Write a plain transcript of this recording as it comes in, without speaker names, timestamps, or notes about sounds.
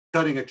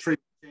cutting a tree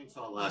with a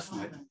chainsaw last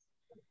night.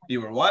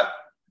 You were what?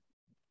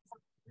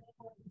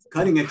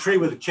 Cutting a tree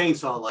with a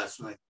chainsaw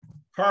last night.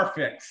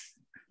 Perfect.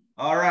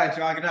 All right,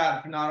 jog it out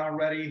if you're not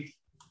already.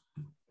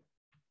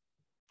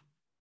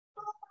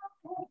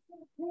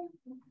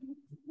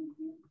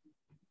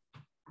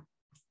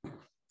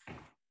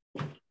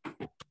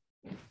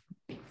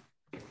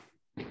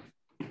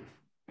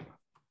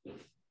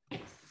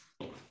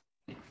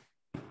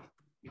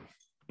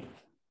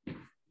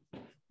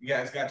 You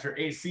guys got your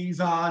ACs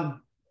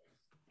on?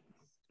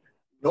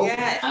 Nope.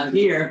 Yeah. I'm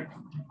here.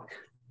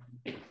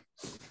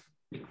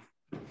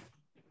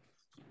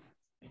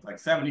 Like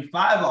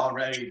 75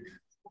 already.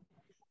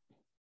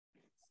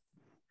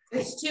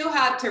 It's too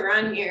hot to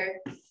run here.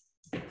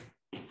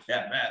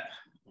 Yeah, bet.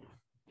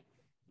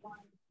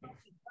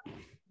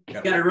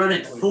 You gotta run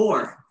at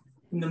 4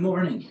 in the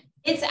morning.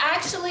 It's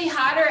actually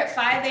hotter at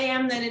 5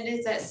 a.m. than it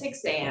is at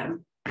 6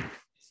 a.m.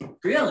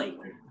 Really?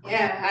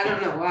 Yeah, I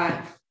don't know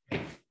why.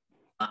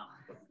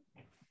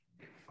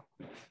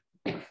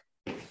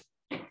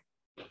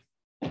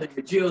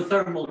 The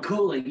geothermal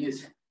cooling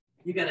is,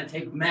 you gotta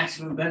take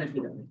maximum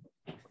benefit of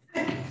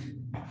it.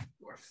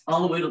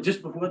 All the way till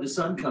just before the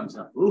sun comes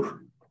up.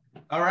 Ooh.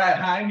 All right,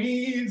 high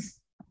knees.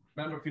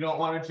 Remember, if you don't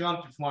want to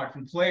jump, just march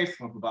in place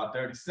for about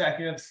 30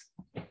 seconds.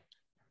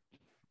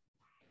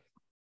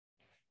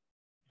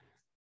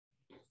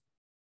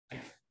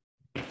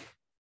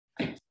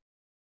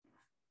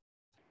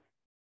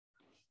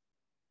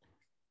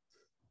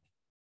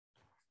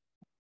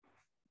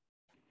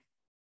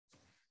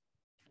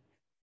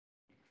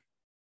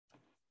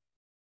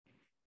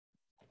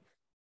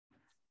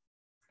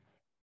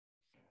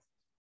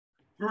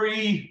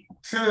 Three,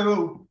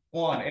 2,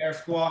 1, air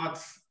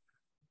squats.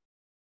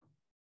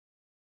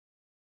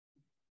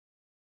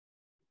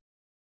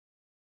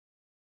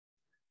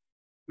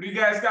 What do you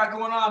guys got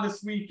going on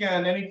this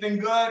weekend? Anything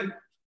good?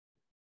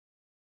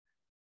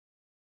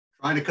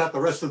 Trying to cut the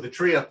rest of the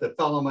tree up that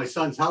fell on my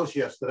son's house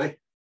yesterday.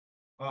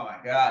 Oh my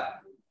God.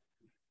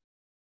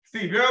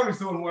 Steve, you're always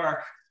doing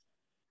work.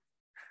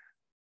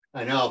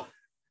 I know.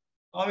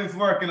 Always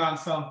working on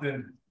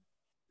something.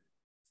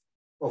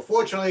 Well,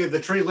 fortunately,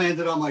 the tree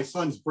landed on my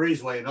son's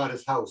breezeway, not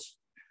his house.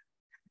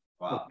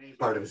 Wow. The main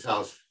part of his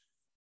house.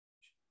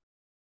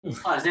 Oh,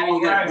 is that when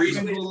you got a breeze?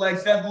 Single leg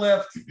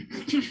deadlift.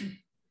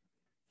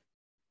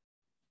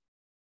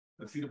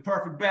 Let's see the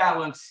perfect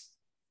balance.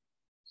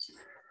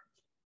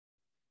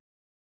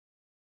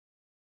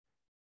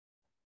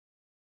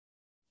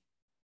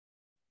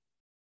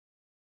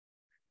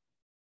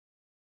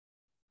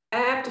 I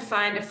have to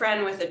find a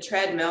friend with a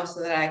treadmill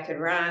so that I could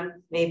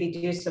run, maybe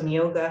do some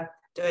yoga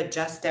to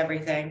adjust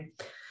everything.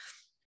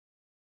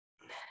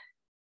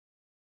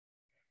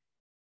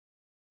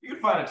 You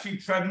can find a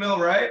cheap treadmill,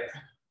 right?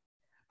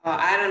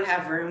 I don't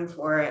have room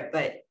for it,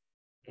 but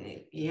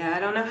yeah, I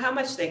don't know how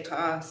much they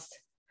cost.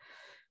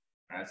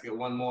 All right, let's get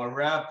one more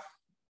rep.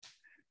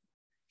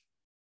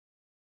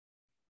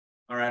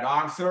 All right,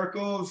 arm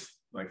circles,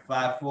 like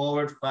 5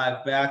 forward,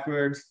 5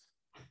 backwards.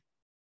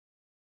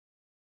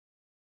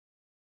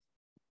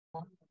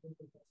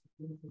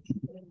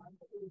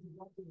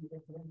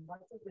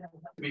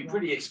 It'd be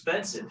pretty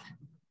expensive.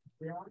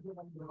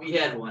 We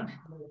had one.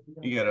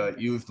 You got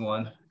a used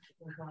one.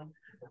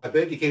 I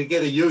bet you can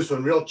get a used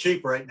one real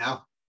cheap right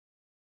now.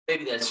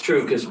 Maybe that's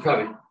true, because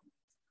probably.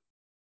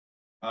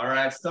 All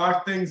right,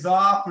 start things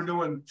off. We're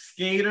doing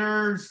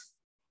skaters,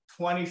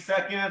 20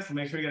 seconds.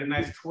 Make sure you get a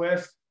nice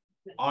twist.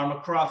 Arm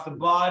across the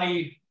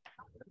body.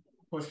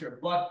 Push your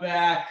butt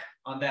back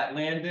on that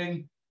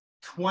landing.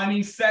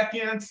 20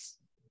 seconds.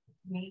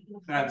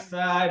 Side to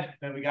side.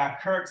 Then we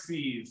got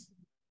curtsies.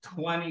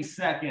 20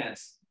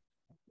 seconds.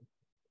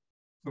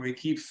 So we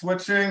keep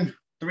switching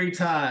 3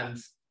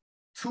 times.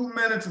 2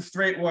 minutes of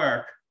straight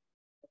work.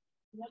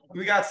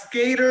 We got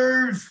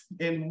skaters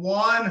in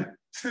 1,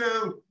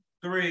 2,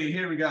 3.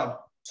 Here we go.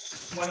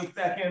 20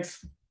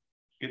 seconds.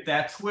 Get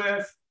that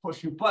twist.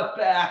 Push your butt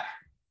back.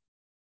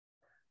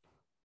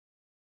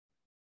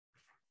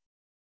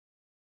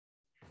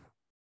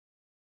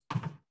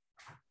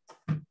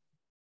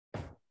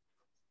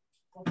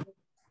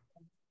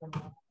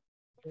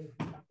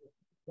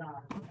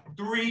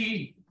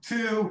 Three,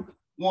 2,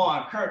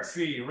 1.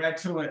 Curtsy. Right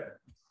to it.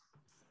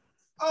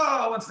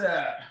 Oh, what's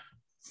that?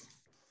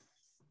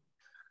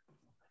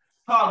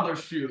 Toddler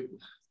shoot.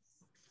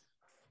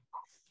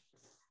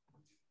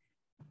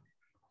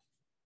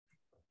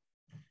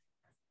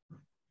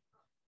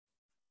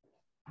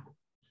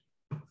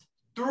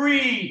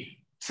 Three,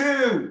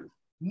 2,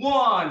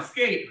 1.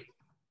 Skate.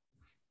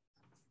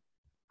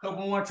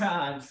 Couple more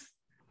times.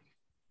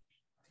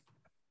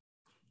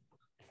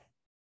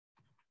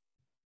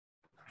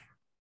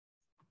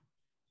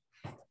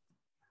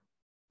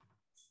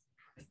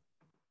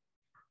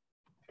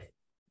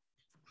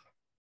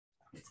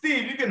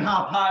 Steve, you can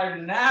hop higher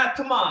than that.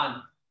 Come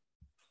on.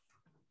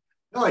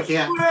 No, I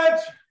can't.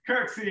 Switch.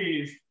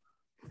 Curtsies.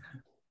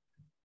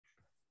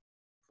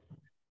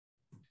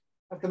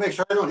 I have to make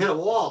sure I don't hit a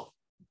wall.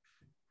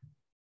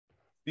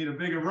 Need a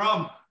bigger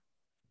room.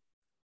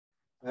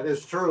 That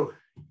is true.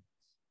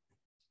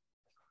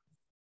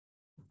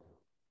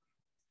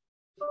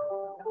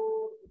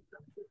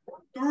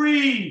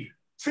 3,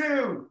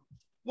 2,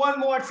 one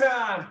more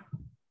time.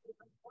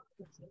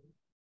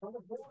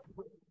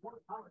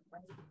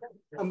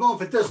 I'm going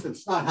for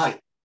distance, not height.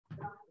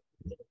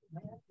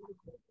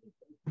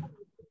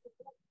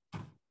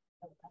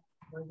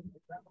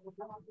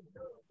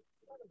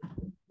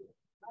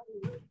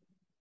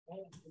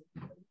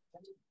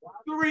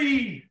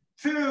 Three,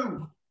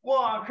 2,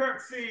 1,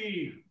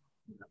 curtsy.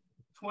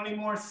 20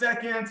 more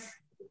seconds.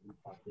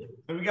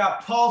 And we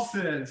got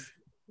pulses.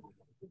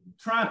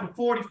 Trying for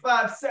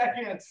 45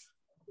 seconds.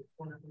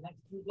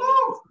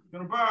 Woo!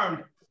 Gonna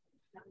burn.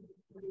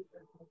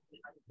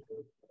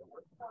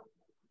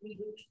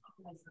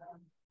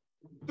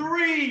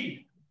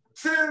 Three,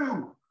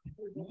 2,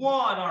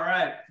 1. All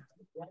right.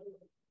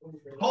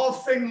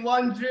 Pulsing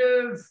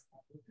lunges.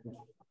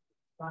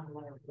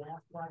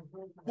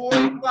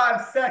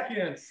 45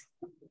 seconds.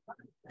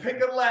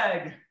 Pick a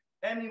leg,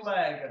 any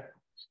leg.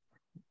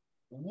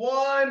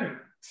 1,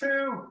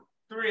 2,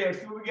 3. Let's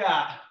see what we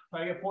got. Try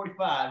to get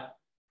 45.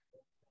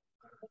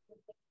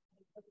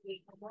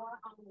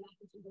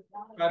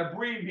 Gotta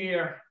breathe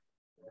here.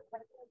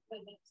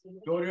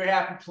 Go to your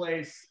happy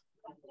place.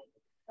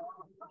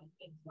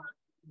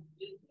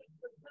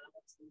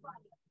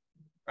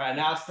 All right,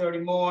 now it's 30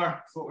 more.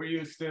 That's what we're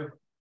used to.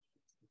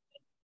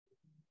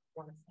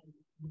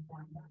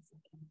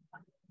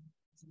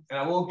 And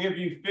I will give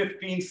you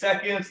 15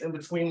 seconds in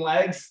between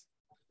legs.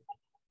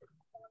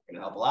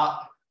 Gonna help a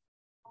lot.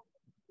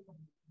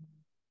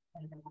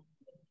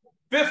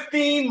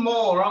 15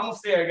 more,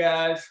 almost there,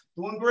 guys.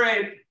 Doing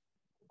great.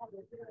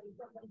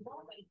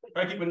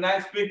 Try to keep a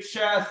nice big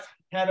chest,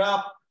 head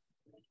up.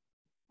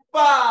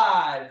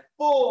 5,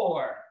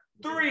 4,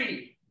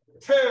 3,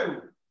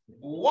 2,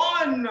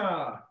 1.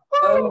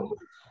 Oh.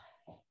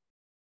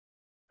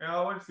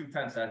 Now, let's do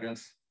 10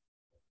 seconds.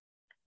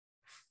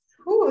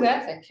 Ooh,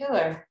 that's a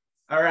killer.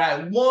 All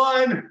right,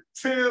 1,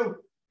 2,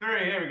 3.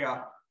 Here we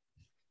go.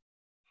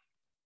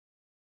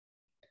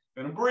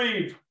 Gonna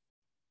breathe.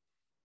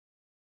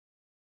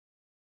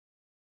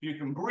 You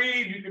can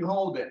breathe, you can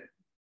hold it.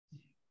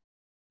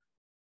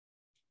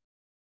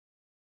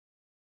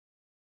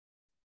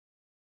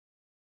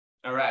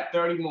 All right,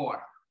 30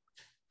 more.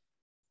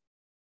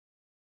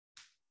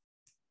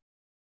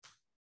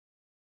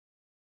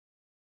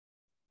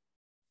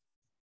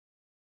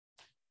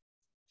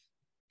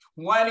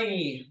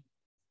 $20,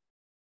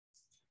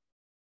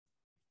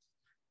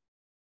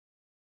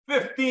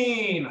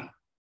 15,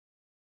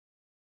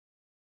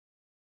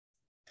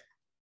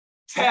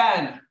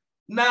 10,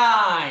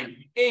 9,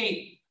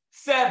 8,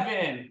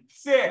 7,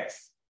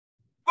 6,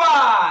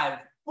 5,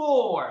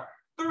 4,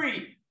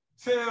 3,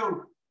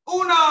 2,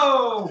 1.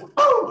 All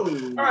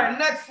right,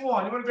 next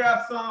one. You want to grab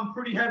some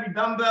pretty heavy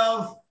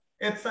dumbbells.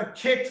 It's a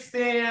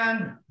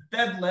kickstand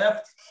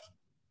deadlift.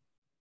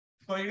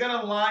 So you're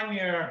gonna line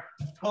your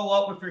toe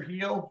up with your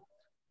heel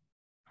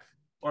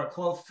or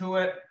close to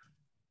it.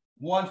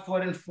 1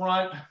 foot in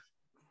front,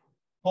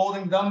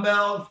 holding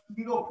dumbbells. You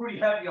can go pretty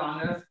heavy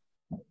on this.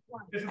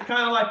 This is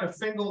kind of like a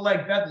single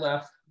leg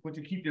deadlift, but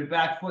you keep your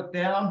back foot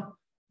down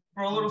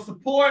for a little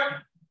support.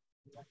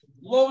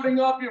 Loading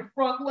up your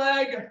front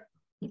leg,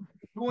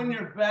 doing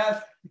your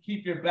best to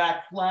keep your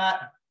back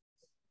flat.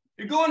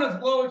 You're going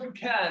as low as you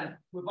can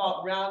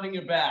without rounding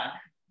your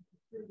back.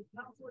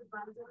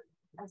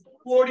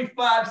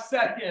 45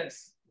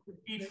 seconds,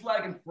 each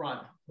leg in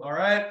front, all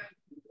right?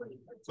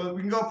 So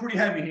we can go pretty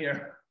heavy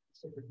here.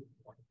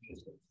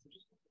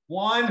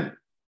 1,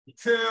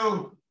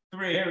 2,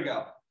 3, here we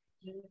go.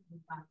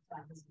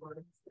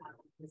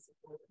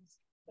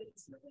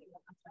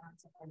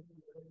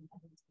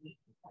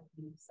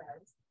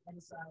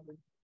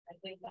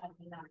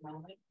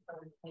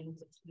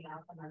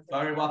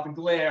 Sorry about the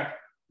glare.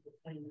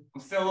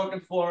 I'm still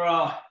looking for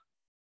a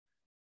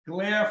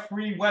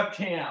glare-free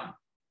webcam.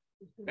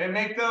 They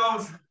make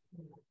those.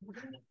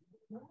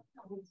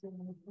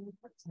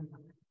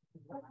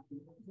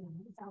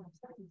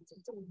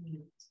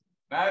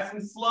 Nice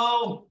and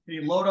slow.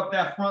 You load up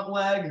that front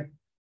leg.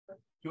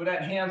 Do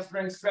that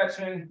hamstring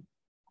stretching.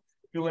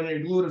 Doing your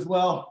glute as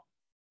well.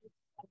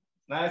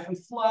 Nice and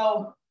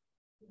slow.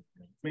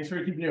 Make sure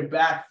you're keeping your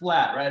back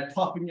flat, right?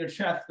 Puffing your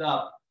chest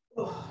up.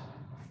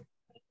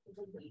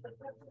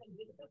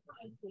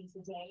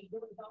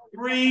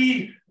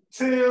 3,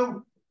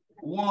 2,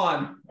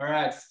 1. All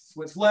right,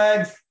 switch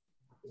legs.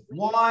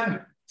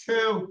 1,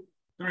 2,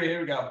 3. Here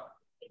we go.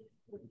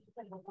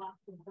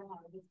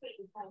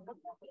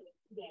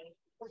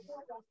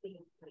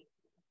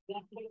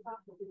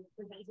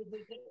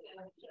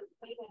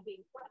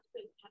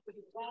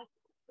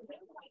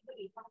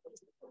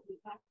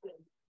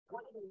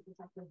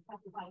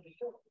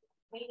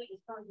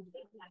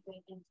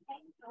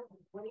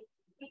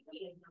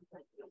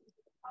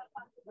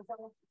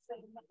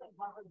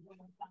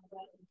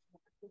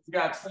 We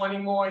got 20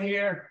 more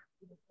here.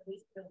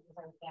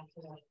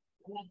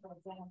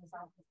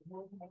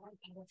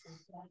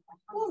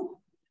 Woo.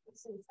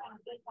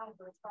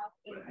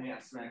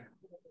 Hamstring.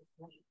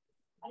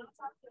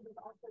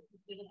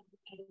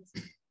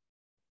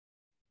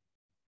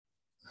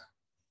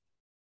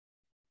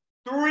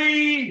 3,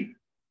 3,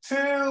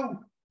 2,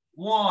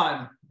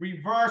 1.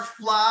 Reverse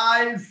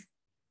flies.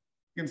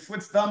 You can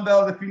switch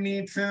dumbbells if you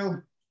need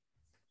to.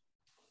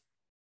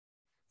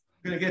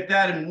 Gonna get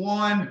that in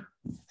 1,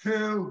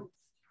 2,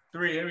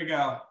 3. Here we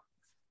go.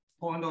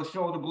 Pulling those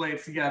shoulder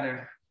blades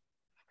together.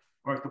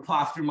 Work the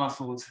posture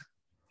muscles.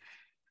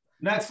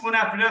 Next one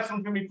after this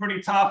one's gonna be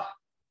pretty tough.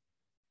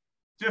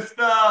 Just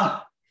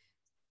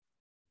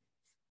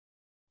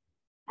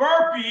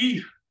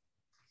burpee.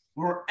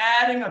 We're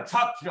adding a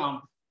tuck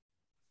jump.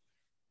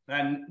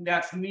 And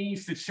that's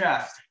knees to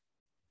chest.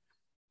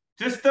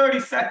 Just 30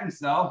 seconds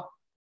though.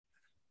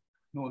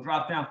 And we'll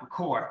drop down for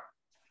core.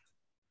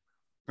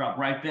 Drop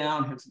right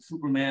down, hit some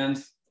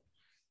Supermans.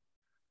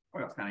 Oh,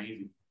 that's kind of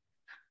easy.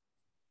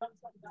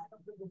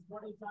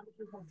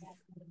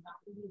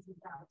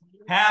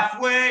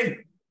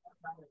 Halfway.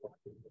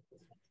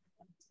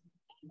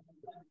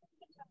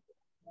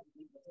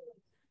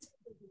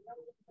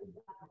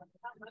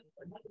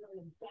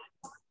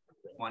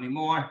 Twenty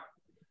more.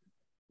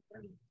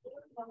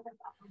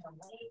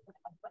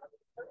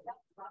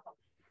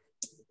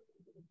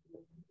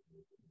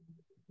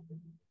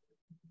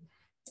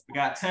 We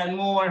got 10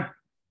 more.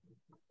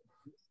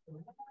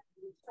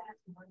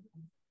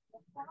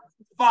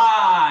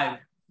 5,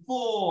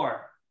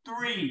 4,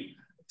 3,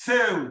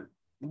 2,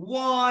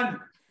 1.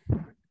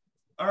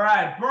 All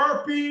right,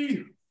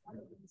 burpee,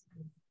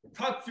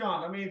 tuck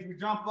jump. That means we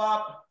jump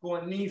up,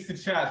 going knees to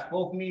chest,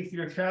 both knees to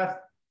your chest.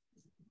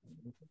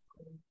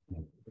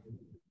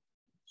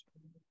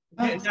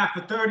 Hitting that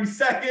for 30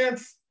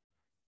 seconds.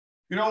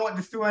 You don't want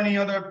to just do any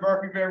other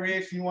burpee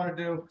variation you want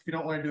to do if you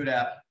don't want to do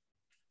that.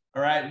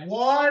 All right,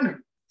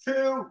 1,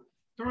 2,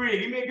 3.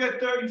 Give me a good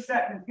 30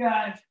 seconds,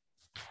 guys.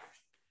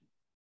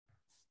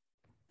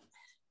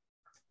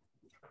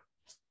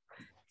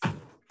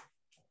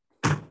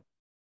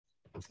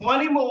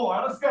 Twenty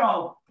more. Let's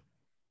go.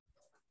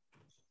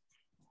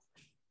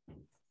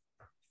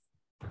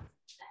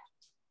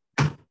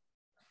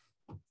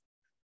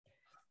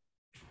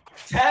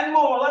 Ten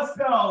more. Let's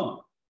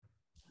go.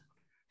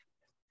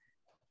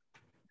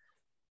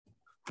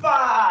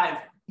 5,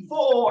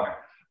 4,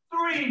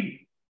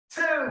 3,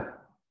 2,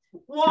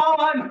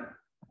 1.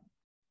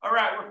 All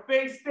right, we're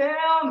face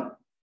down.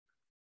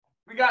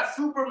 We got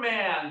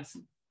Supermans.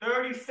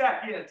 30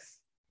 seconds.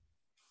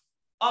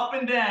 Up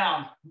and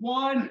down.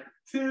 1,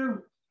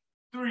 2,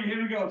 3.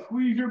 Here we go.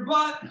 Squeeze your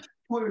butt.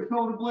 Pull your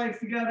shoulder blades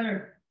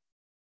together.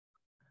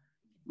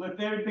 Lift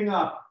everything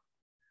up.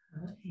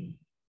 Okay.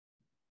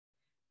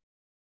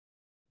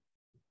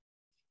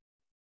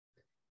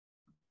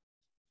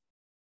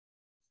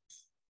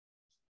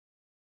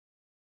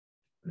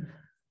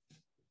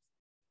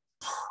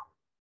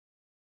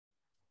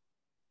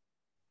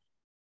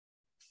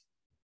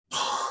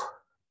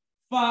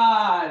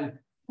 Five,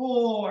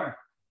 4,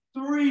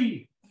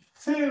 3,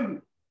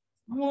 2,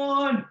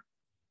 1.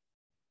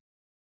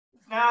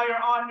 Now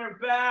you're on your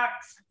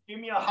backs. Give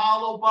me a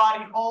hollow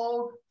body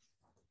hold.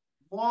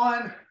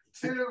 1,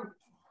 2,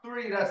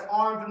 3. That's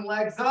arms and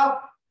legs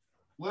up.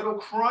 Little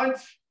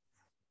crunch.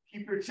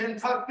 Keep your chin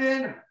tucked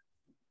in.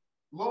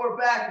 Lower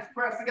back is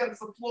pressed against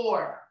the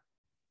floor.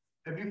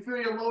 If you feel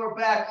your lower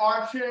back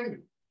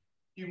arching,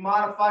 you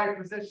modify your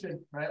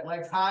position, right?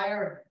 Legs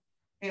higher,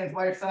 hands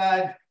by your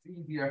side. It's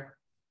easier.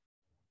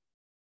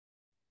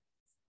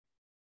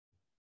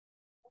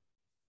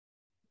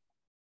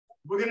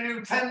 We're gonna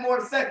do 10 more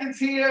seconds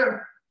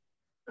here.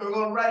 And we're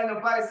going right into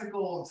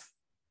bicycles.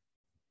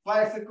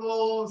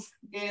 Bicycles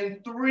in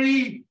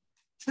 3,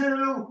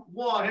 2,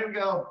 1. Here we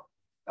go.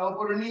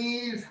 Elbow to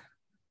knees.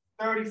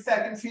 30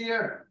 seconds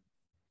here.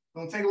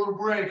 Gonna take a little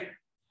break.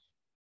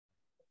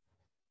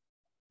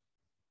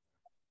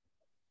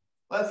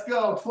 Let's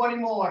go. 20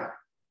 more.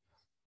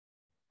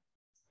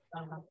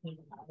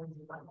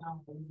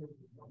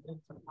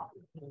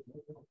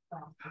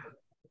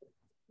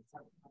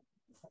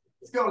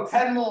 Let's go.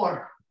 10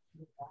 more.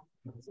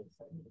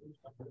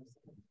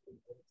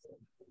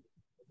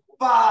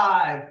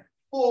 5,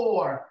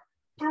 4,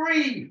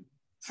 3,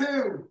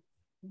 2,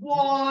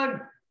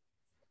 1.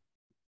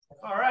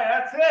 All right,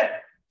 that's it.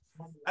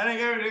 I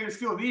think everything just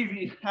feels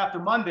easy after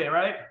Monday,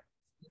 right?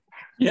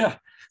 Yeah.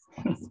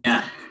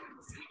 Yeah.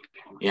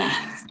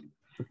 Yeah.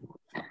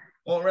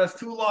 Won't rest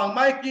too long.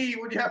 Mikey,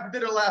 what did you have for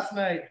dinner last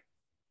night?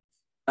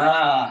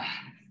 I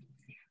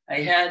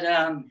had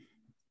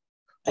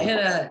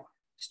a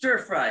stir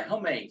fry,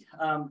 homemade,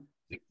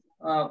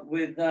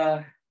 with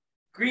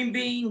green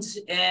beans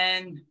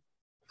and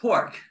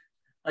pork,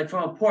 like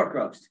from a pork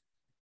roast.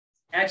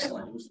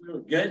 Excellent. It was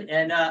really good.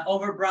 And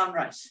over brown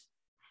rice.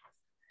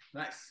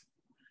 Nice.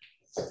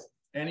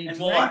 Any and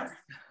drink? water.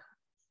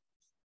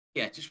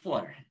 Yeah, just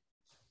water.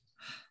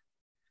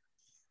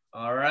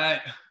 All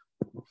right.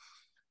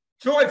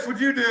 Joyce,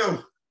 what'd you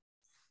do?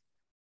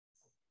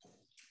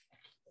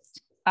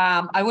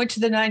 I went to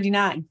the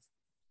 99.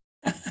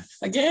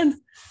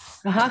 Again?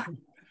 Uh-huh.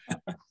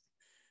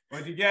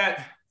 What'd you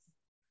get?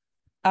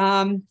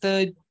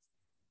 The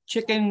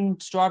chicken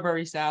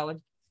strawberry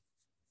salad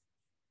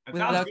That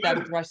sounds without that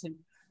good. dressing.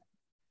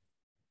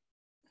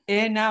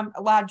 And a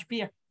large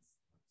beer.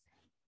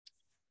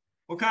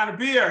 What kind of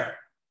beer?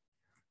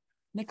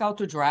 Nick out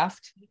to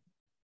draft.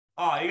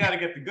 Oh, you got to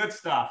get the good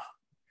stuff.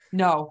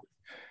 No.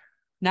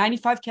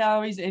 95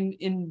 calories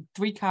in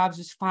 3 carbs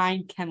is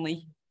fine,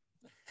 Kenley.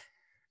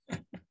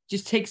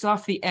 Just takes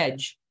off the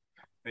edge.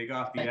 Take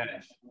off the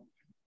edge.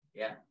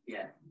 Yeah,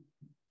 yeah.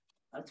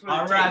 That's what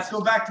All it right, takes. let's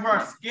go back to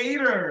our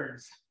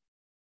skaters.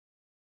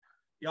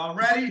 Y'all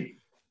ready?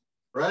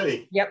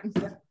 Ready. Yep.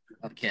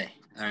 Okay,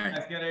 all right.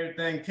 Let's get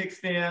everything.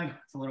 Kickstand.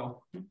 It's a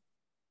little.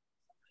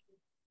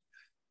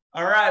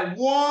 All right,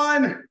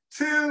 1,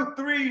 2,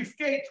 3.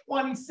 Skate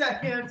 20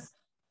 seconds.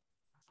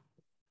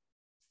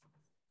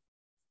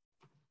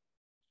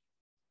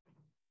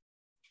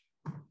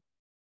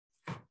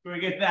 So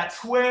we get that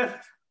twist.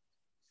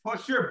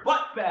 Push your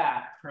butt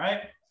back,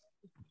 right?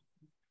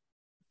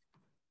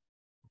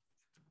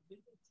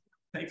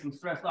 Take some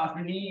stress off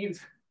your knees.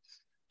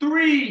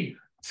 3,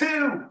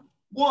 2,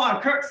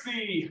 1.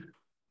 Curtsy.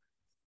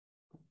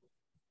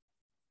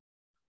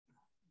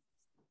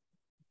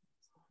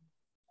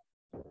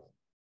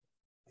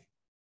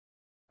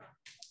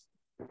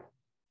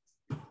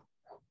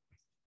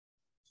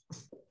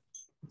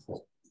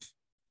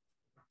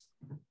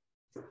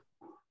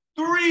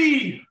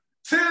 Three,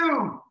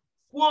 2,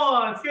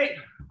 1. Skate.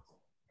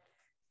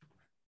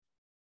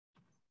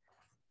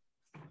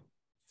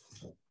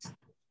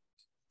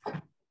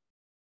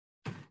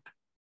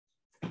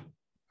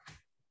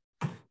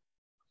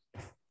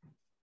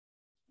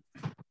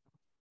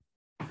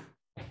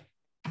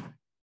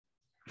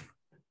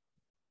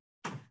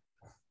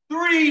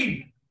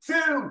 Three,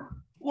 2,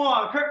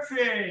 1.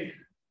 Curtsy.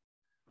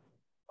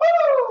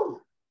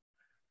 Woo!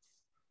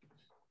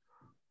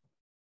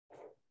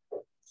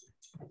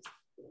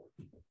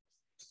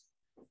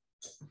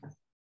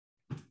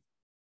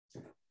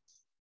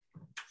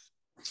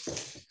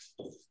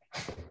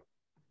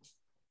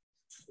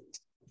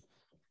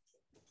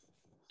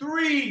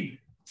 Three,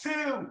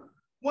 2,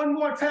 1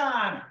 more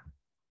time.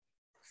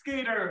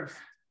 Skaters.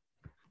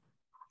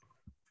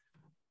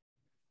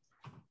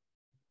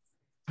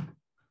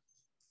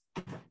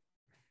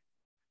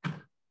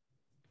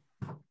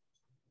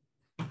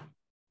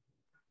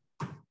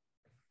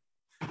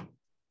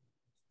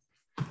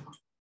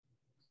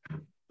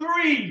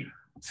 Three,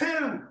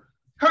 2,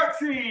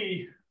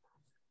 curtsy.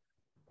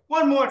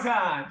 1 more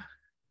time.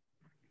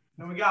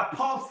 Then we got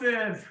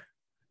pulses.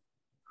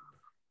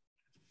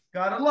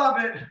 Gotta love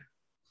it.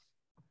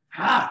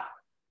 Ha!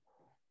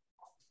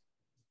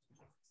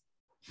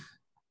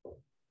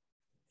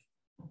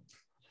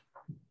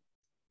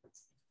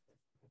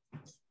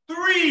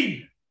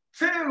 Three,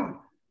 2,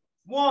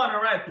 1.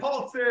 All right,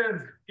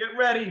 pulses. Get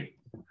ready.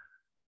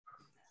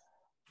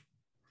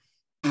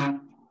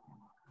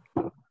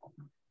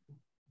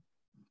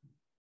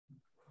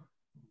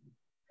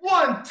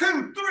 One,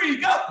 2, 3,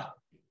 go.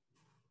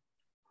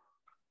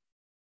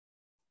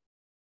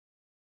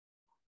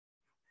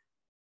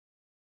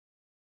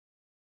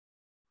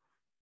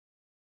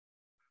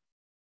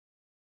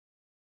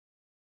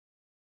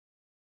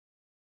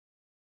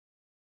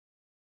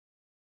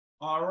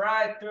 All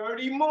right,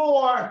 30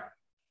 more.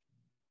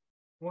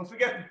 Once we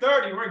get to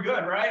 30, we're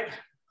good, right?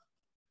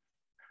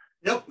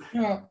 Yep.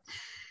 Yeah.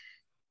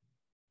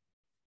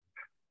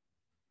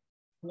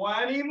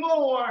 20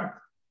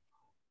 more.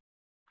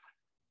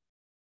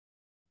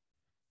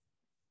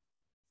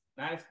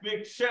 Nice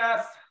big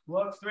chest.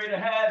 Look straight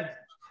ahead.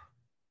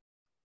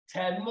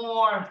 10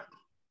 more.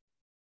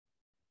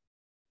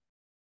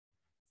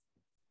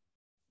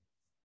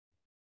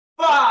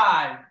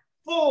 Five,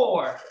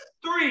 4,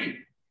 3,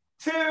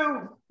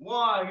 2,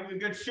 1. Give it a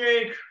good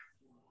shake.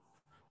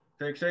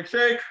 Shake, shake,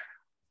 shake.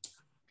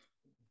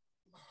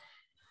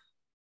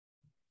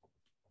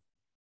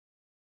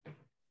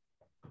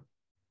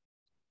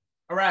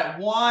 All right,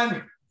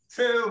 1,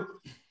 2,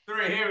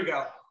 3. Here we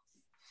go.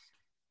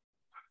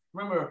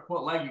 Remember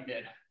what leg you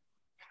did.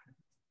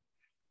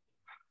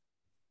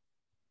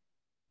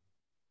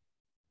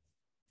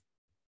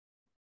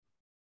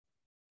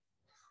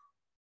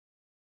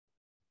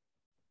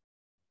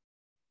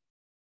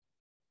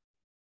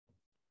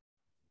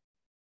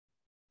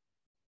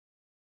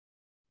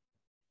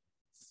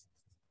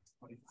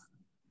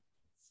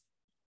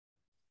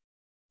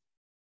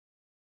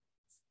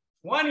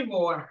 One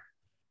more.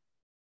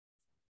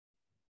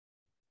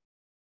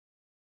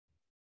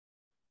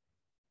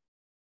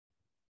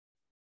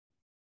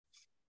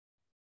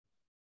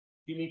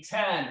 Give me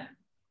 10,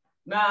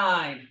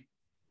 9,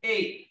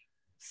 8,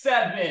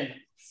 7,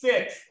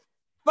 6,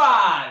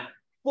 5,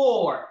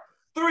 4,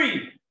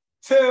 3,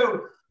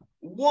 2,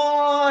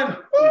 1.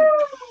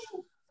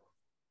 Woo!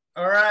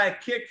 All right,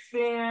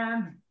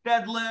 kickstand,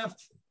 deadlift.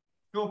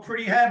 Go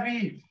pretty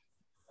heavy.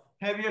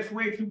 Heaviest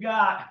weight you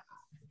got.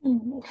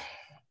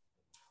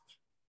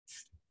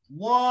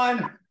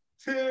 1,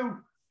 2,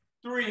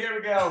 3. Here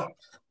we go.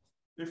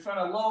 Just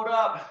trying to load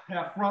up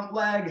that front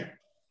leg.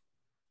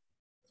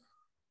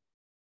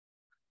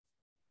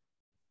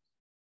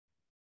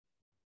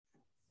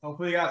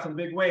 Hopefully you got some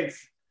big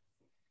weights.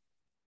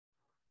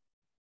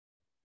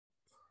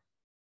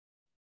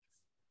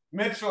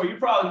 Mitchell, you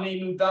probably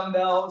need new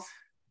dumbbells.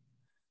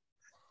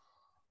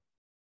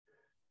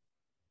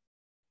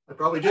 I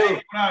probably do.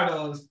 Hey, what are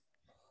those?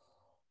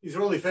 These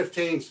are only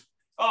 15s.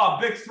 Oh,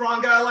 big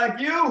strong guy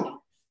like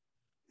you.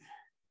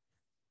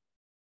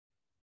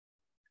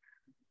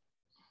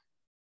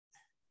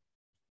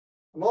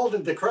 I'm old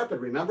and decrepit,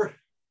 remember?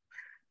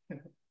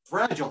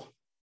 Fragile.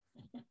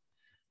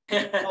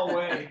 No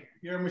way.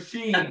 You're a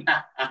machine.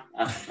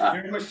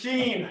 You're a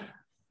machine.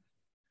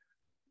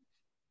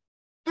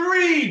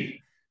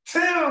 3, 2,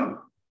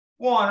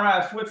 1. All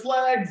right, switch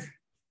legs.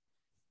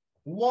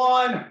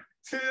 1,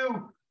 2,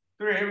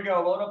 3. Here we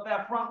go. Load up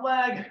that front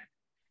leg.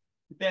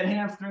 Get that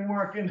hamstring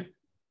working.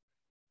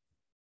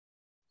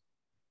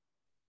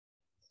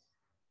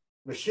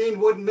 Machine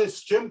wouldn't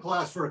miss gym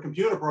class for a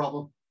computer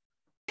problem.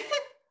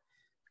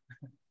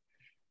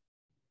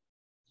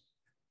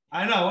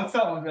 I know. What's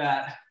up with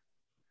that?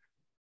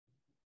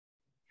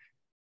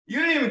 You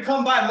didn't even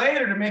come by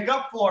later to make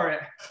up for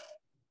it.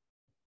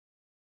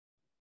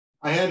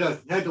 I had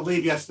to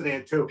leave yesterday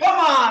at 2. Come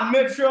on,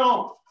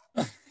 Mitchell.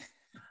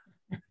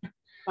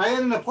 I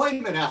had an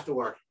appointment after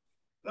work.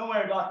 Don't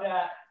worry about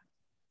that.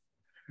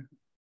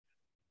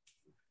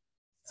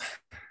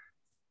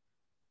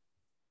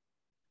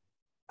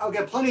 I'll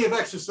get plenty of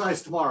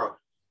exercise tomorrow.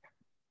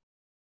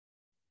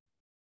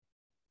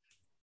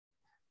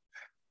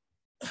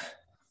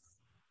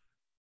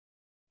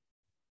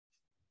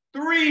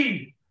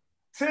 Three,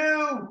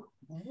 2,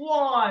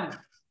 1.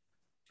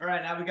 All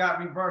right, now we got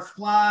reverse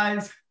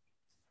flies.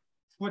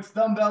 Switch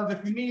dumbbells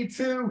if you need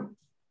to.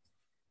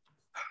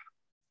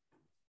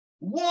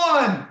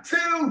 1,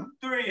 2,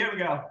 3. Here we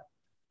go.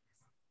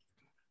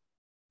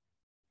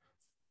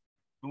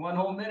 1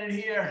 whole minute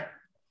here.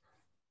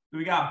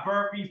 We got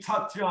burpee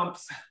tuck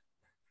jumps.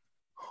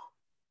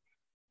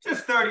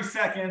 Just 30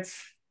 seconds.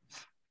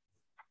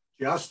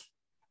 Just?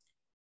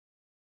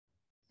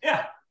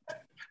 Yeah.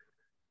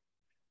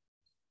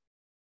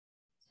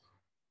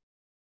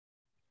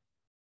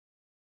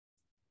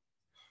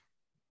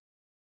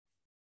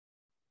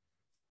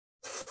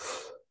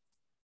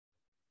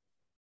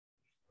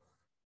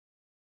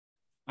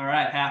 All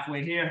right,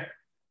 halfway here.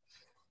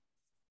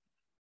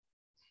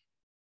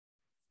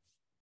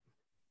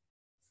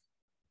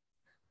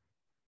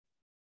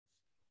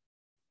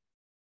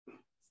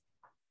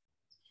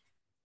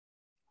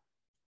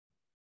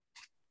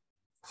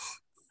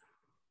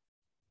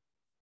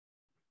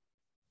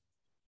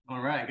 All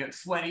right, get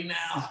sweaty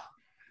now.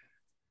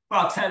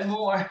 About 10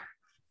 more.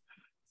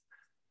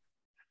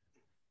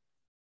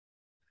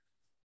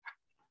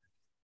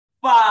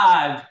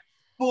 5,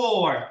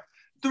 4,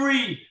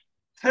 3,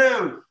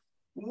 2,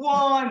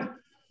 1.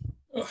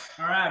 All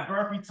right,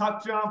 burpee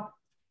tuck jump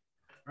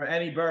or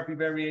any burpee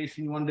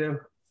variation you want to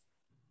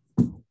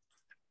do.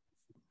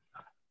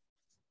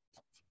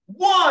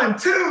 1,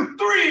 2,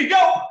 3,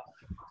 go.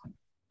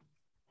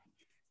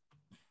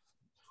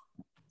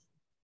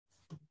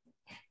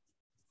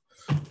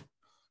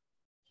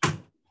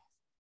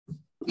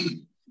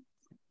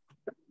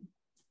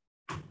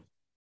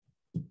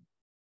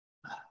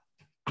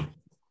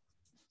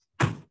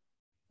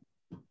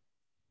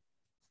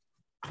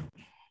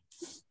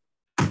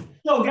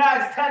 Go,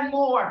 guys, 10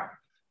 more.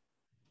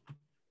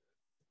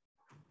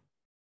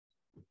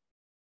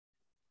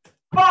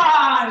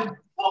 5,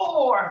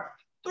 4,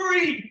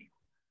 3,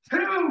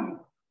 2,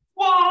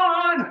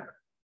 1.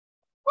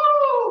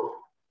 Woo!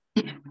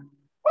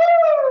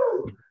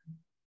 Woo!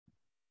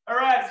 All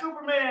right,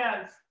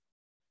 Supermans.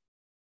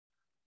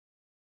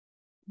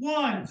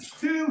 1,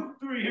 2,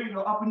 3. Here we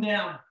go, up and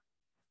down.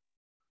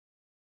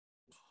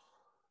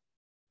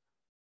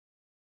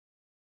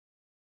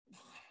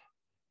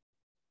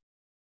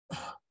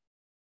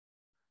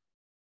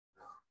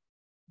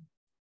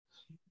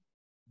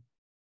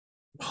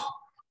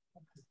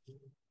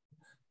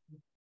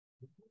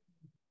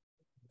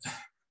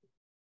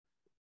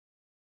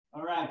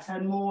 All right,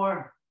 10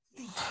 more.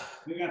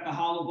 We got the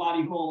hollow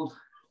body hold.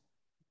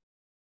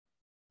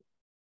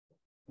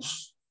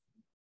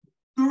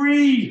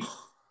 3,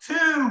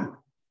 2,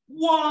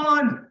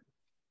 1.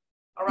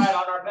 All right,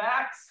 on our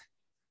backs.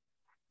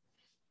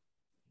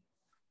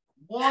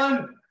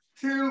 1,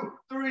 2,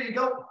 3,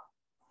 go.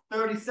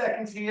 30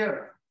 seconds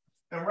here.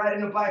 And right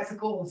into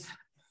bicycles.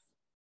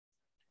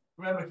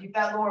 Remember, keep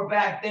that lower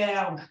back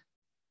down.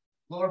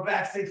 Lower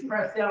back stays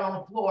pressed down on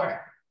the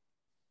floor.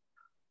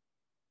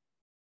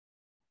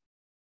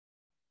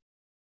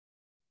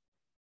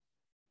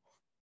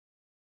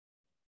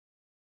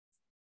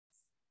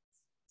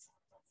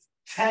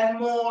 Ten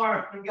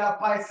more. We got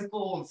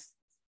bicycles.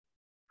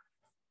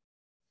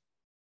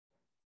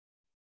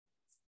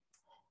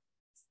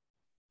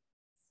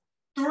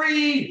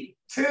 3,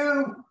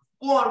 2,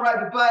 1.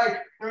 Ride the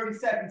bike. 30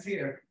 seconds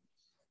here.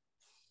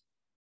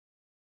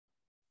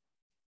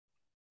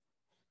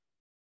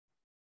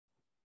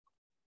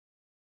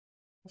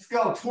 Let's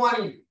go.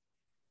 20.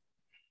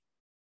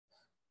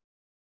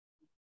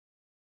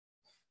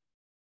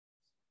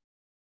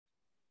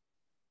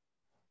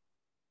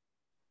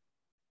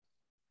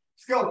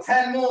 Let's go.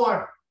 10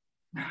 more.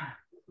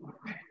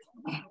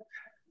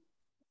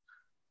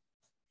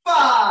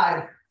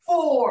 5,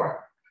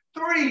 4,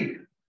 3,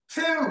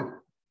 2,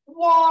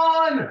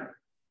 1.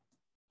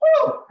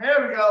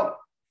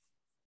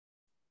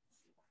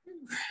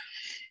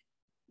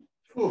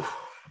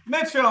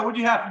 Mitchell, what'd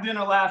you have for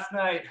dinner last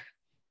night?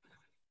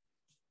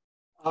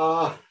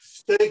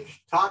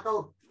 Steak,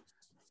 taco,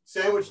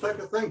 sandwich type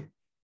of thing.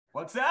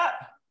 What's that?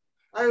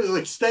 I was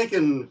like steak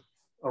and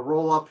a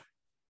roll up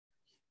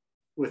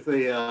with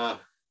the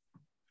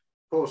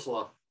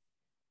coleslaw.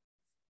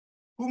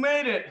 Who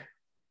made it?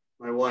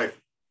 My wife.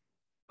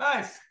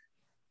 Nice.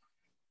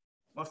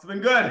 Must have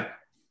been good. It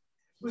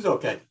was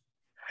okay.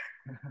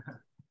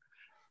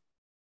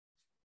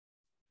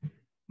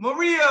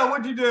 Maria,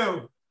 what'd you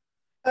do?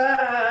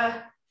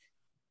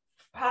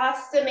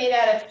 Pasta made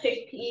out of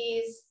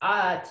chickpeas,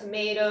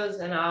 tomatoes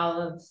and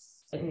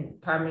olives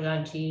and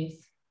Parmesan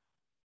cheese.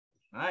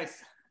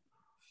 Nice.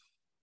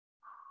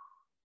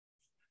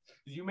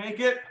 Did you make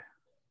it?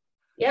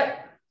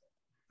 Yep.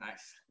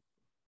 Nice.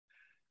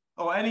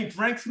 Oh, any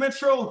drinks,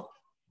 Mitchell?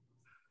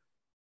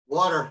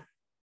 Water.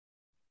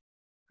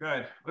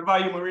 Good. What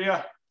about you,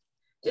 Maria?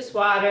 Just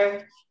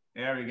water.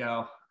 There we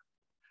go.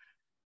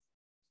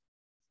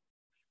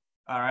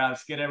 All right,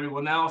 let's get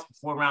everyone else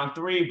before round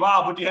 3.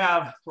 Bob, what'd you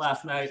have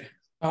last night?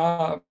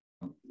 I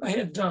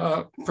had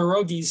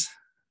pierogies.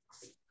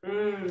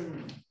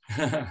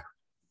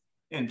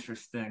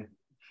 Interesting.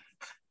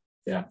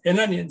 Yeah, and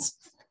onions.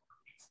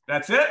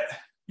 That's it?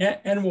 Yeah,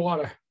 and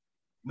water.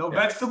 No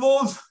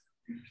vegetables?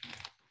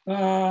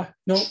 Nope,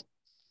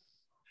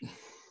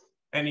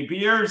 Any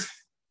beers?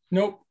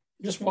 nope,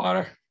 just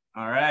water.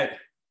 All right.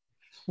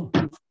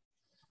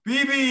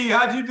 BB,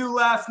 how'd you do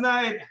last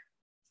night?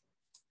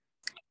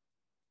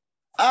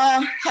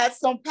 Had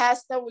some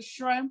pasta with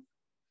shrimp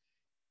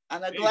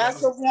and a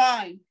glass of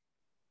wine.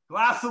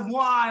 Glass of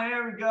wine.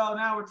 There we go.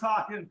 Now we're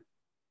talking.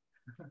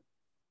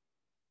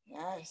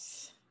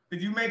 Yes.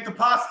 Did you make the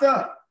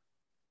pasta?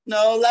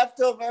 No,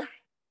 leftover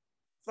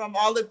from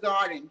Olive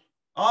Garden.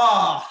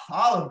 Oh,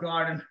 Olive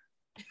Garden.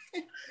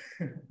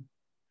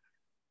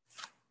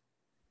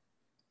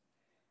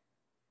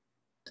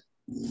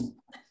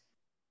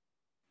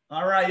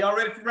 All right, y'all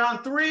ready for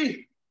round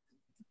 3?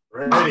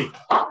 Ready.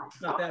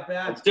 It's not that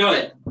bad. Let's do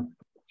it.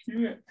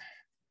 Yeah.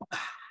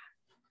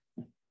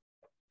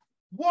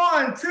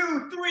 1,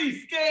 2,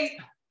 3, skate.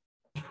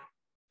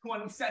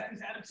 20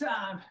 seconds at a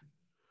time.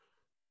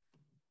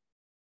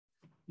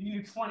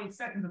 You do 20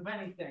 seconds of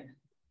anything.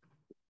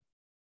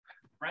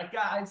 Right,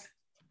 guys?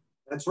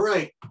 That's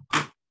right.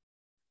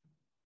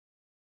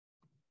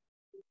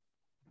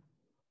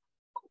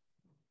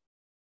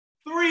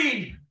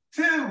 Three,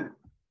 2,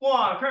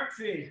 1,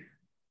 curtsy.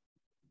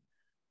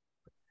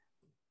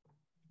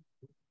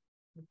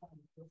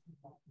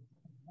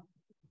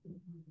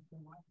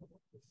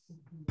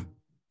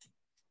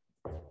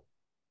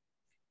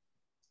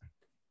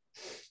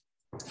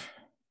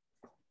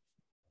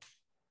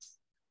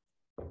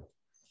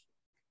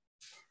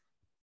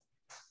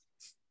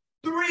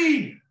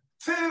 Three,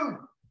 2,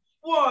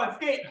 1,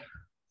 skate.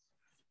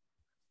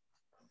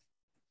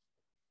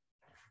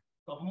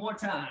 Couple more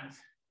times.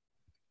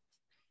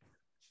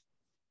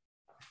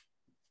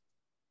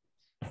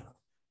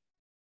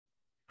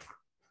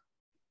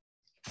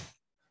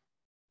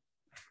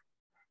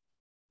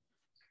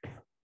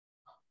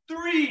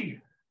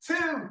 Three,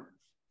 2,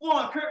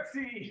 1,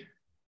 curtsy.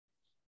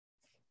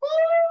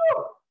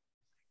 Woo!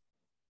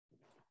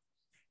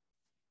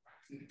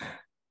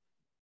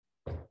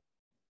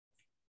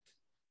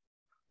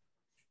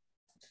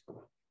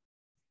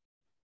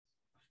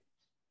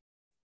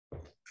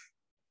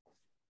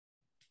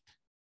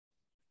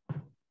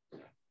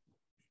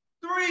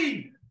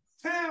 Three,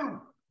 2,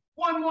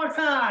 1 more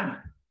time.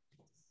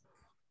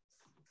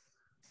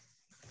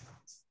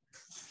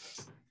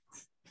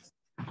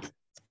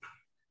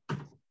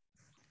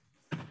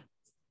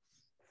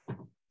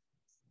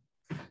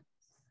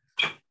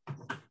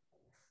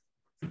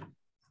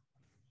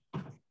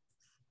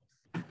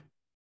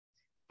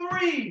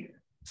 Three,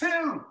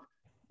 2,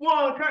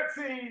 1,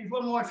 curtsy.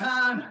 One more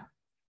time.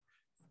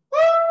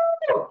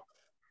 Woo!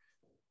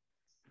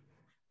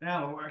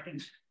 Now we're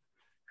working.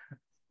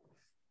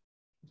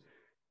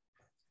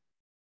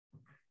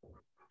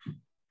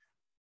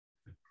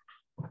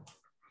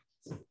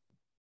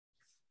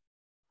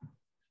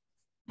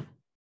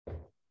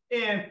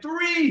 And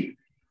 3,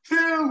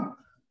 2,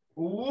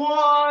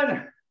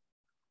 1.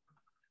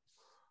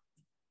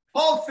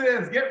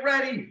 Pulses, get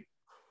ready.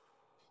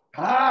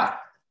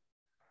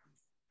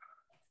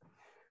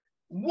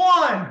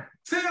 1,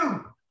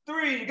 2,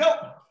 3,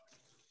 go.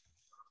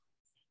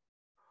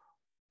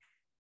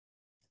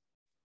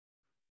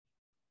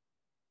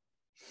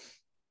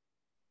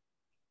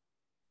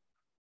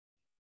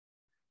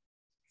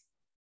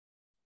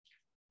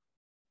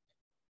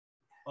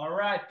 All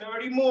right,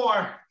 30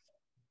 more.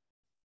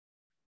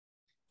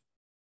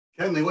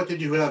 Kenley, what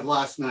did you have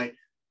last night?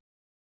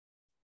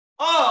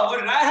 Oh, what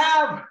did I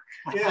have?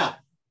 Yeah.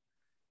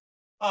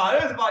 Oh,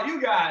 it was about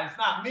you guys,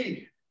 not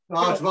me.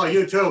 Oh, it's about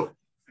you too.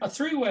 A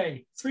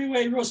three-way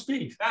roast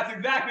beef. That's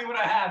exactly what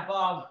I had,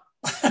 Bob.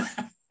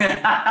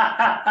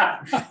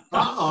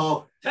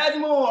 Uh-oh.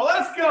 10 more.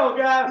 Let's go,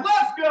 guys.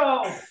 Let's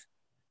go.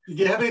 Did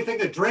you have anything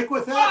to drink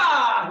with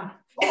that?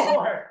 5,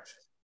 4,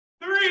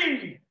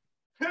 3,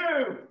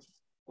 2,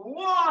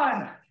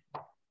 1.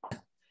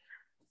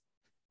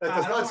 That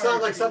does not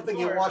sound like something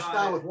you wash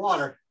down with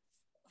water.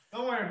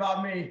 Don't worry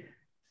about me.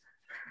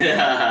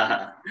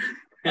 Yeah.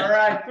 All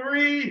right,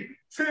 3,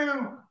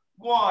 2,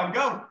 1,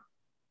 go.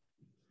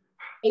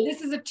 Hey,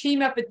 this is a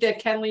team effort there,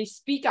 Kenley.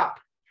 Speak up.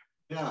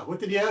 Yeah, what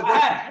did you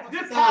have?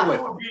 Just half of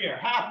a beer,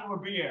 half of a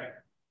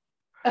beer.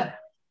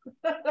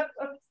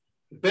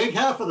 Big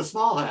half or the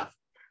small half?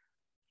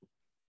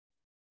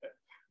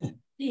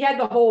 He had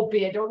the whole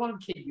beer. Don't let him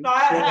kid you. No,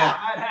 I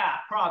had half,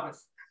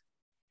 promise.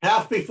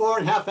 Half before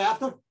and half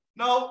after?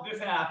 No,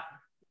 just half.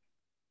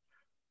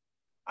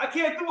 I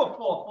can't do a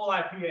full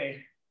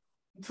IPA.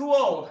 I'm too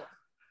old.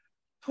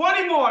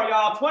 20 more,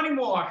 y'all, 20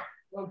 more.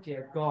 Oh,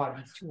 dear God,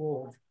 he's too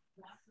old.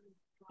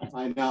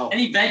 I know.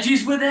 Any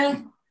veggies with it?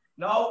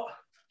 No.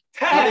 Not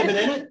 10, even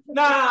in it?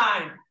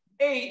 9,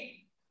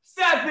 8,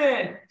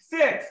 7,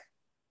 6,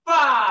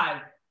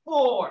 5,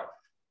 4,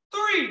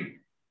 3,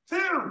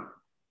 2,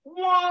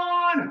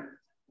 1.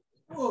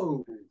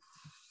 Whoa.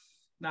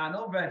 Nah,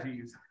 no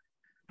veggies.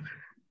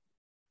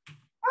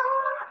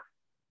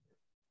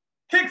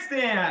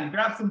 Kickstand,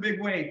 grab some big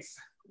weights.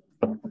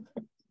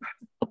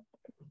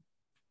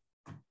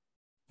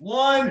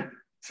 1,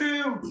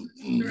 2,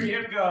 3,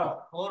 here we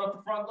go. Hold up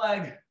the front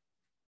leg.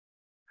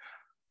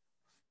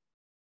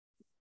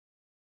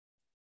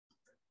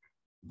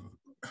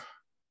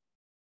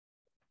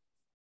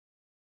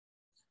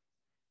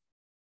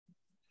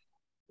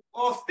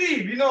 Oh,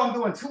 Steve, you know I'm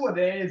doing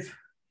 2-a-days.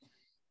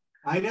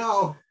 I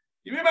know.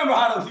 You remember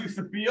how those used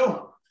to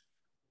feel?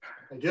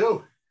 I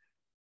do.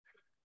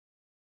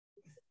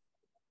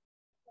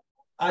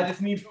 I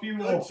just need fuel.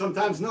 Good,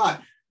 sometimes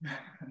not.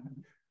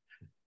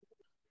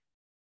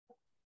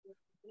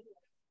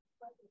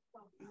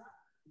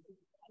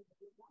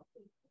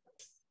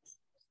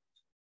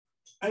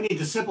 I need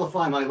to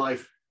simplify my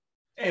life.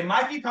 Hey,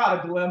 Mikey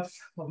caught a glimpse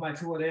of my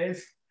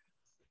 2-a-days.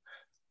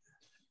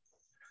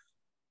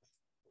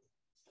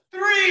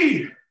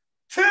 3,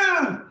 2,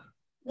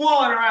 1.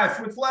 All right,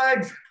 switch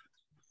legs.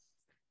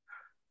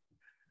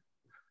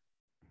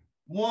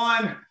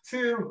 1,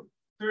 2,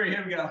 3.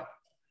 Here we go.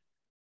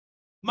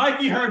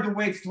 Mikey heard the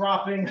weights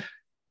dropping.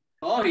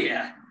 Oh,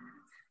 yeah.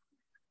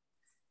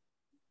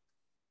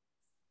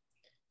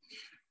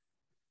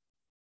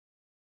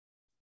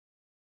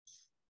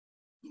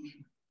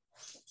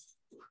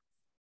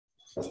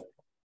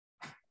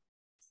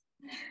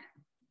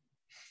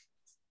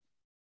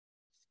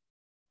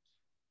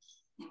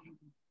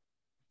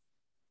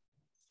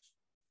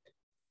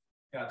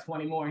 Got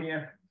 20 more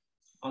here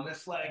on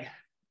this leg.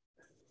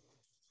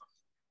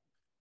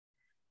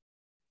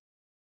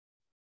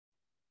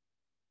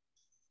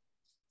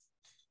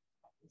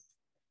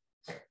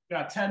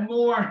 Got 10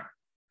 more.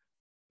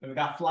 Then we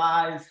got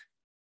flies.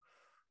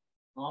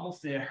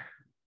 Almost there.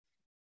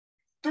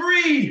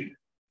 3,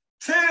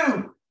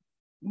 2,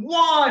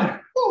 1.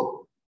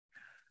 Woo.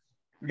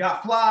 We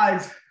got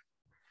flies.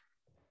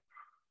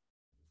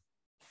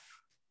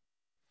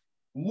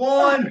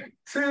 1,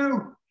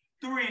 2,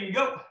 3,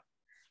 go.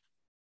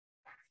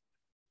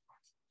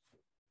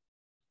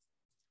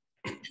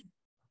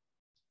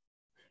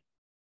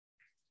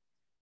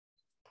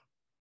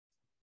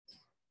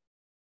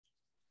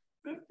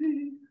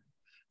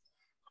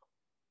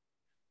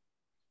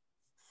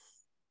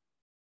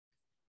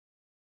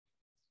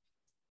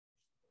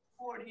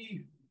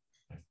 $40.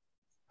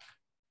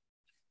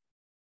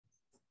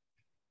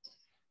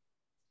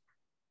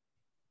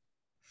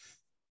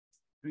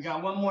 We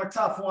got one more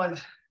tough one.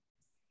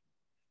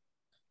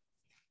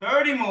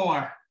 30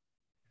 more.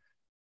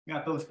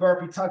 Got those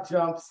burpee tuck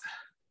jumps.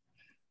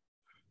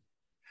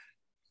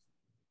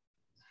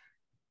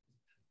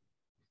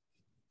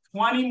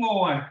 $20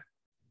 more.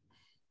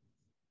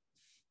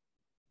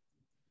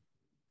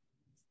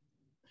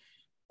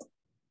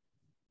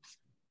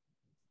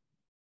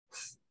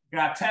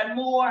 Got 10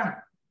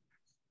 more.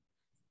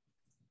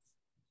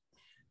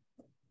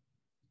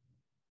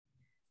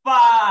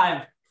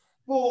 5,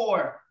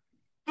 4,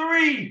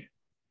 3,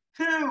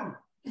 2,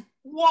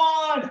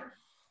 1.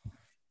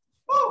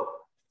 Woo.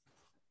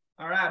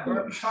 All right,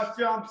 burpee tuck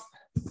jumps.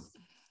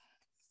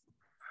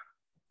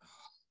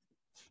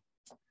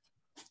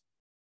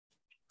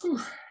 Tell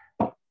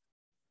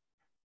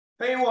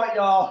you what,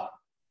 y'all.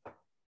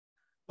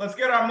 Let's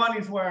get our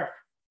money's worth.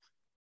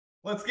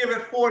 Let's give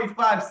it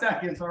 45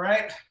 seconds, all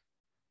right?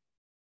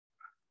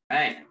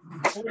 Hey.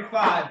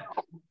 45.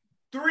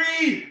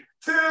 3,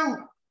 2,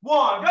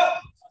 1, go.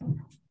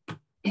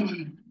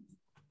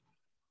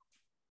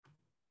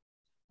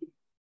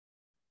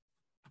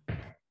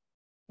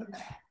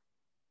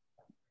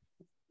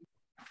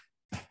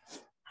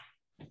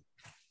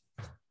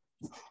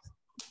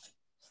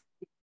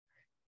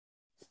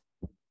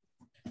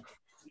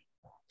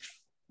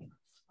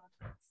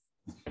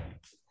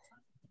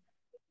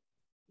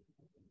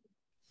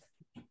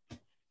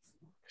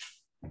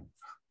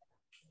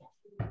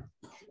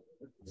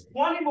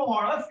 $20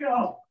 more, let's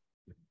go.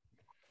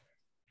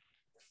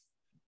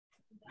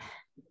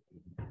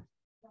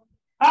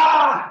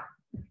 Ah,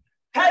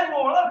 10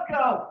 more, let's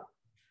go.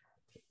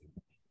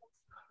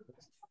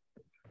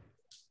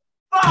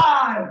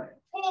 5,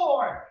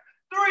 4,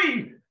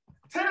 3,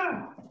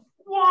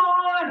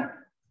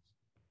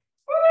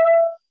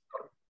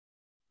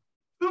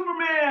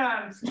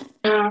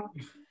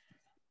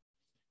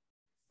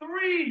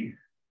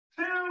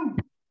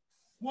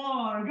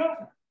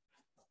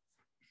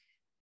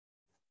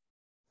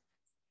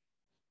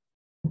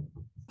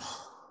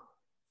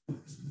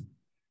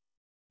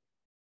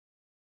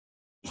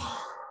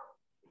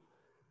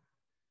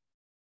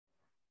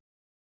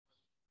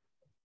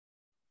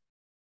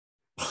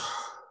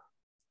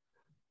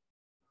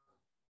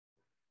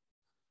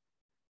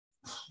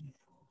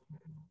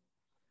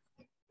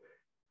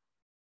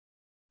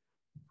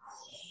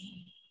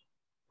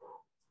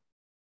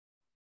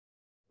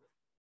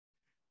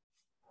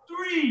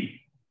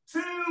 Three,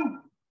 two,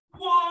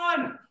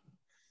 one.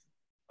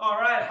 All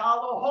right,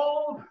 hollow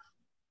hold.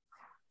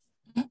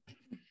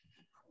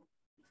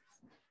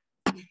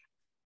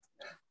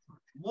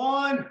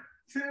 One,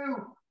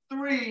 two,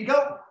 three,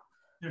 go.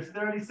 There's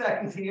 30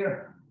 seconds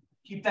here.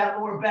 Keep that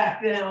lower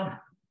back down.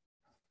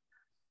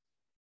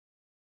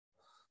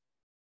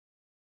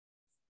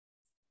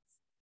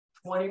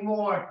 Twenty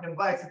more, and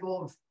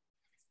bicycles.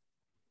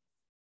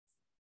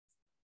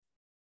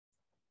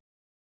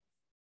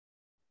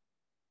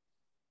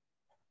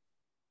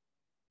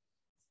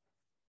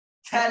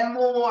 Ten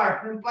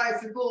more, and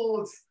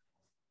bicycles.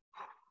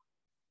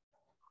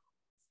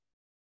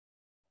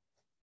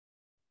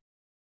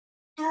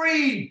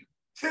 Three,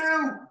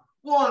 two,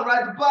 one.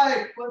 Ride the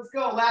bike. Let's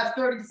go. Last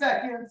 30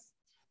 seconds.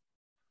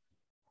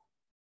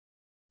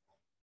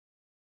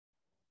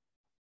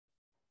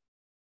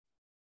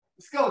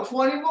 Let's go.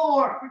 20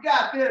 more. We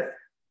got this.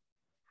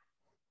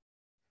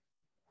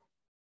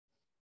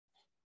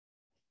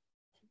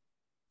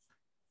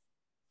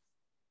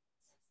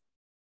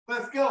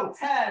 Let's go.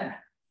 10,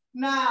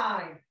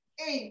 9,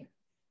 8,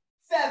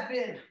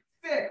 7,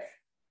 6,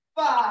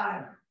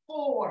 5,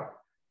 4,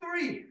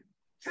 3,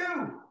 2,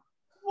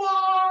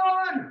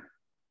 1.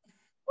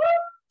 Woo!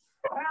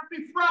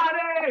 Happy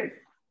Friday.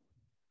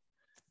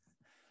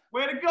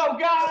 Way to go,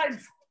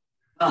 guys.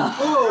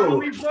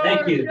 Oh,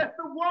 thank you. Get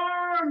the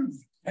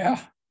worms. Yeah.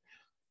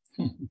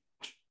 That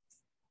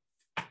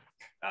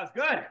was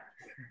good.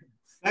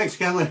 Thanks,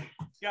 Kenley.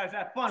 You guys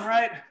had fun,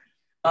 right?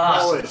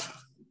 Awesome. Always.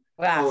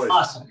 Wow. Always.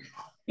 Awesome.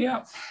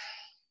 Yeah.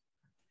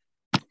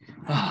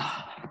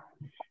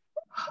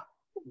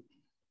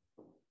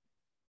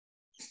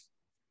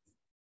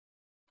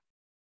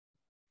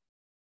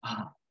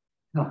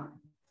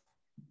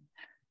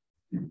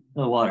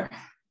 The water.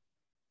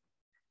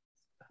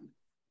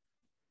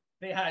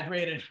 Stay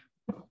hydrated.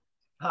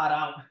 Hot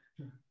out.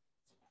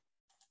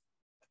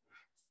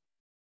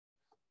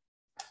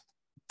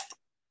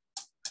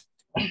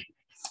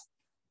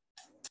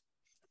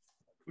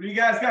 What do you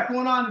guys got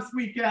going on this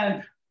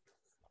weekend?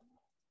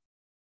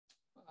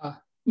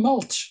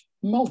 Mulch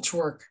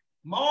work.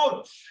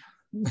 Mulch.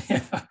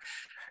 Yeah.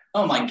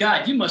 Oh my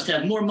God, you must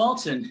have more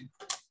mulch in.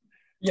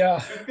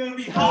 Yeah. It's gonna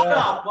be hot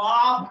out,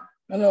 Bob.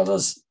 I know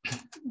those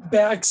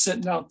bags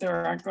sitting out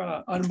there aren't going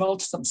to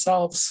unmulch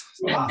themselves.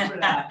 Hot for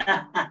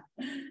that.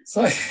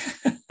 So I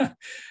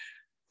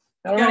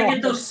don't Gotta know.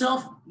 get those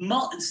self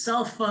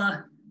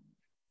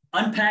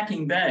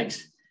unpacking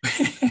bags.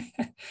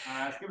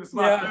 Let's give us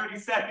about Yeah. 30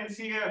 seconds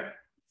here.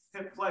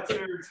 Hip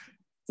flexors.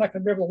 Not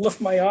going to be able to lift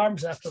my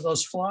arms after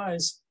those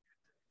flies.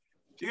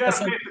 You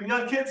gotta pay some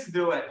young kids to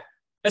do it.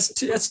 That's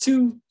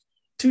two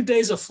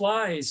days of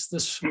flies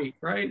this week,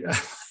 right?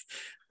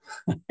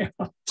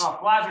 Oh,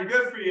 flies are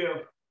good for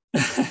you.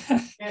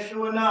 Can't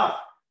do enough.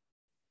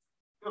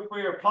 Good for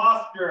your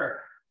posture.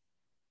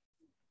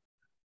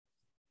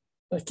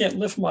 I can't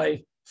lift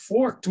my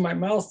fork to my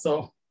mouth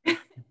though.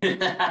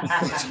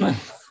 That's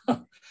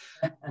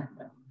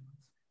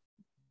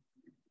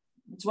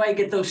why you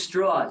get those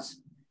straws.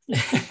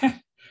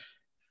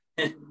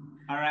 All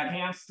right,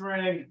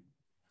 hamstring.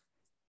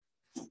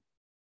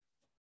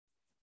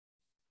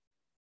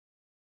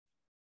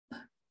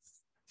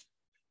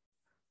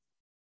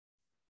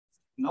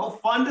 No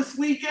fun this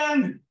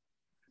weekend?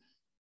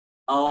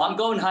 Oh, I'm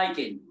going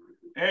hiking.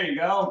 There you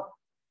go.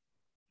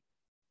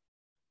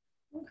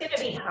 It's gonna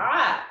be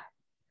hot.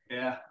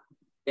 Yeah.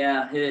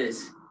 Yeah, it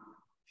is.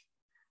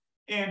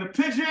 And the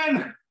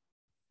pigeon.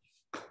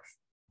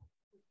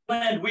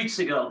 Planned weeks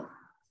ago.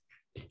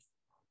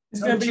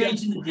 It's No going to be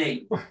change in the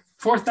date.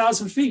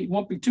 4,000 feet.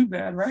 Won't be too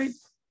bad, right?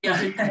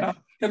 Yeah.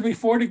 It'll be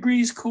 4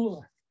 degrees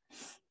cooler.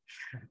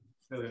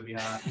 Still gonna be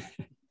hot.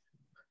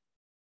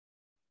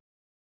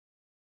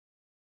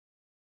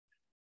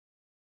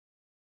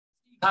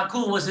 How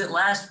cool was it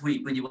last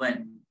week when you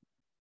went?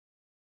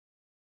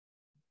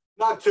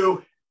 Not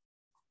too.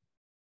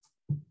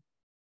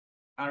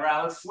 All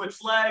right, let's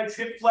switch legs,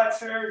 hip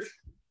flexors.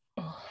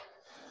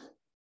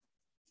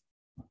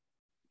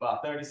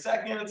 About 30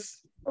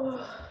 seconds.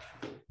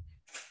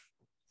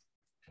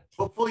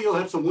 Hopefully you'll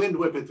have some wind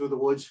whipping through the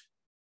woods.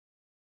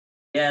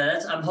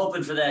 Yeah, I'm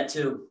hoping for that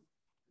too.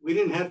 We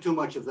didn't have too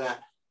much of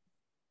that.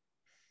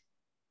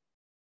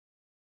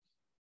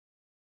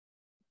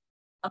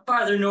 I'm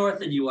farther north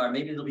than you are.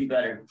 Maybe it'll be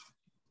better.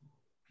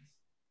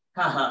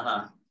 Ha ha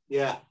ha.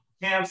 Yeah.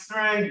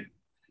 Hamstring.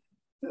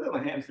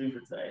 My hamstrings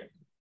are tight.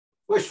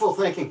 Wishful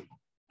thinking.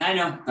 I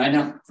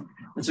know.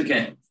 It's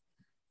okay.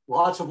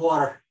 Lots of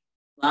water.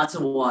 Lots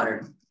of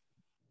water.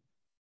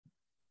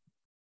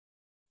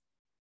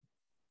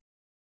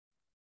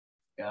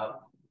 Yeah.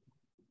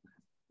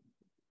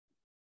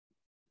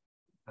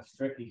 That's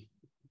tricky.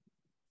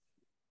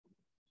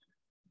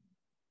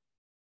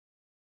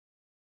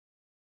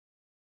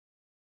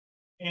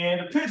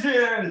 And a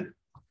pigeon.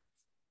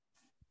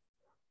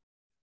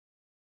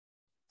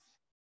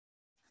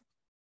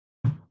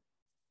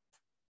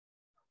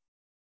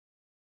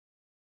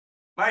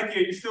 Mikey,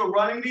 are you still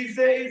running these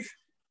days?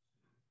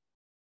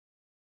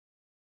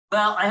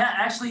 Well,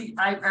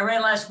 I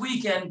ran last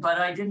weekend, but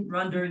I didn't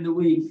run during the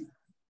week.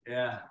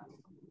 Yeah.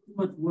 Too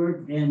much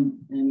work and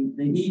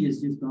the heat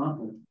is just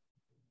awful.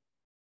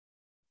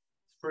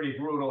 It's pretty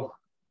brutal.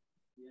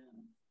 Yeah.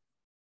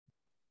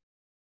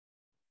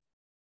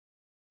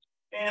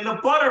 And the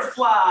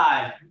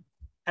butterfly.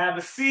 Have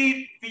a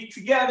seat, feet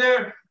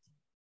together.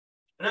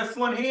 And this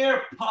one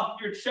here, puff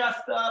your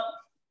chest up.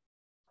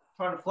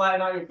 Try to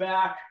flatten out your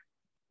back.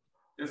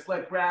 Just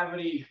let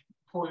gravity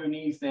pull your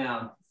knees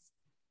down.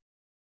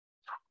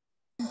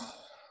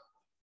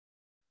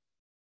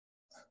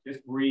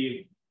 Just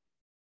breathe.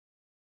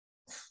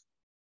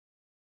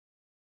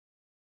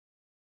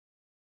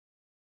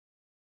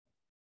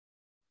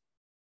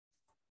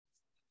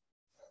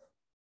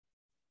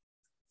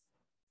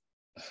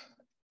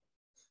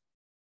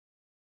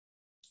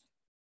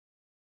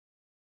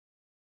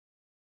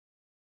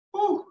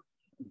 Whew.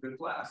 Good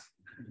class.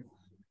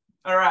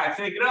 All right,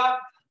 take it up.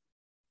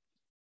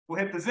 We'll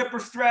hit the zipper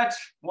stretch.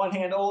 One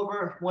hand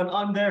over, one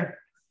under.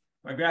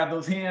 I grab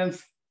those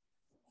hands.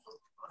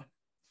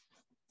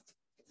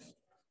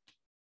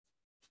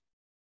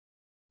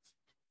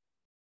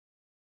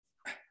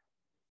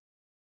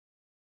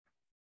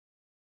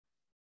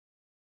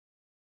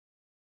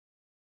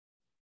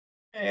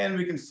 And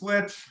we can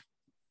switch.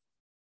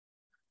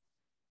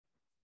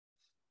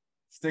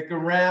 Stick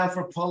around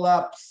for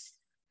pull-ups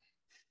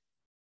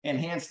and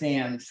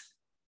handstands.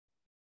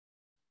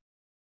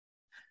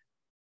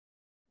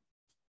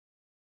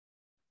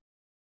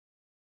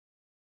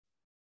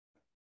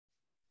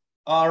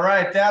 All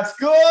right, that's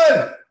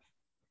good.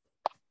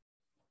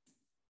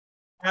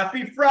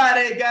 Happy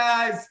Friday,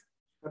 guys.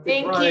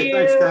 Thank Friday. you.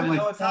 Thanks, Stanley.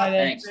 I know it's hot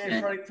Thanks,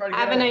 today. man. Try to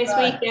Have get a nice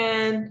outside.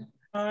 weekend.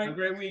 Have a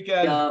great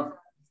weekend.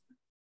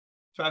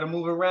 Try to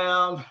move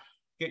around,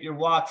 get your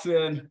walks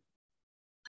in.